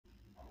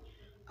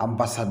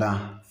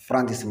Ambassador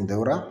Francis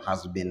Muthaura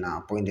has been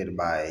appointed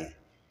by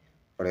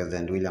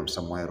President William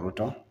Samoei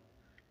Ruto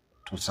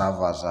to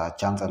serve as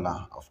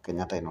Chancellor of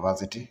Kenyatta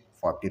University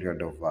for a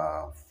period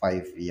of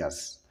 5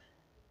 years.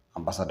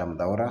 Ambassador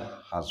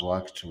Muthaura has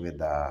worked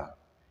with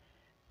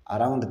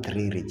around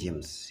 3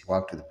 regimes. He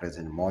worked with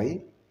President Moi,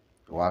 he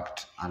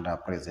worked under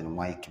President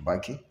Mwai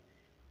Kibaki,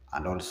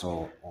 and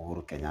also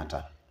Uhuru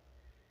Kenyatta.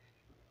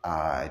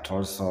 It's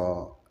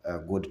also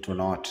good to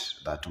note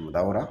that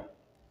Muthaura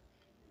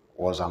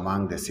was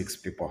among the 6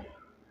 people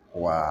who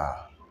were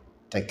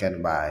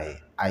taken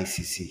by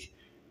ICC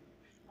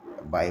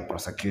by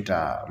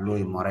prosecutor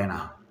Louis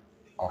Morena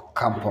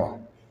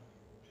Ocampo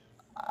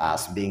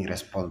as being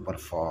responsible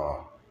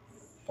for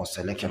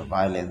post-election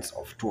violence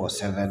of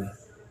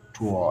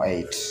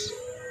 2007-2008.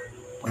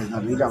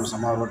 President William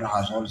Samoei Ruto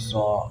has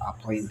also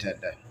appointed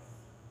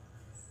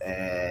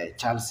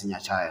Charles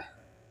Nyachae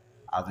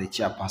as the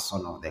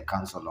chairperson of the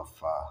Council of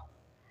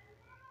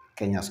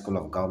Kenya School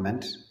of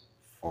Government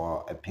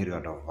for a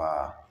period of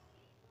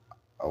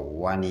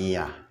 1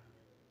 year.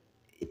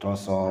 It's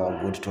also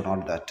good to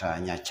note that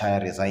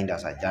Nyachae resigned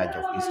as a judge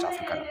of East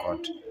African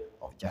Court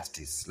of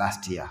Justice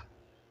last year,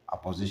 a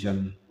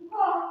position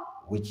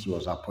which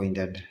was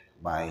appointed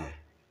by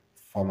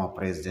former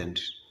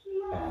President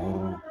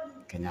Uhuru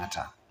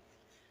Kenyatta.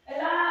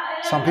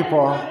 Some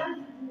people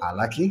are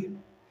lucky.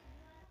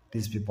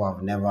 These people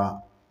have never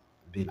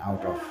been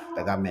out of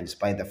the government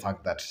despite the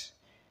fact that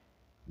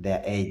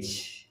their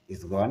age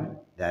is gone.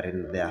 They are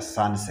in their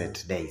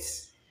sunset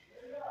days.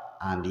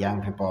 And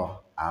young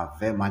people are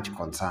very much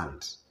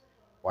concerned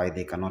why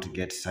they cannot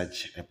get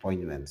such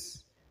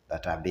appointments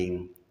that are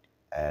being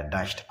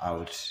dashed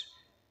out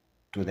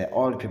to the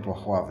old people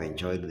who have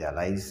enjoyed their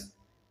lives,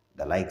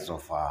 the likes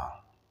of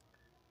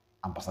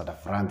Ambassador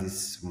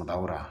Francis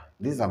Muthaura.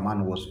 This is a man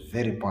who was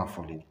very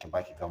powerful in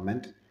Kibaki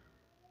government,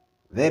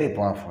 very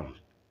powerful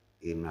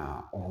in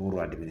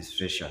Uhuru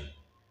administration.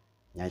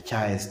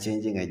 Nyachae is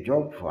changing a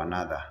job for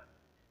another,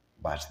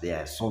 but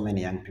there are so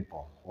many young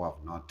people who are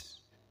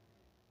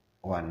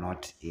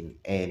not in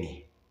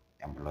any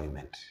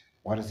employment.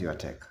 What is your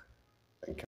take? Thank you.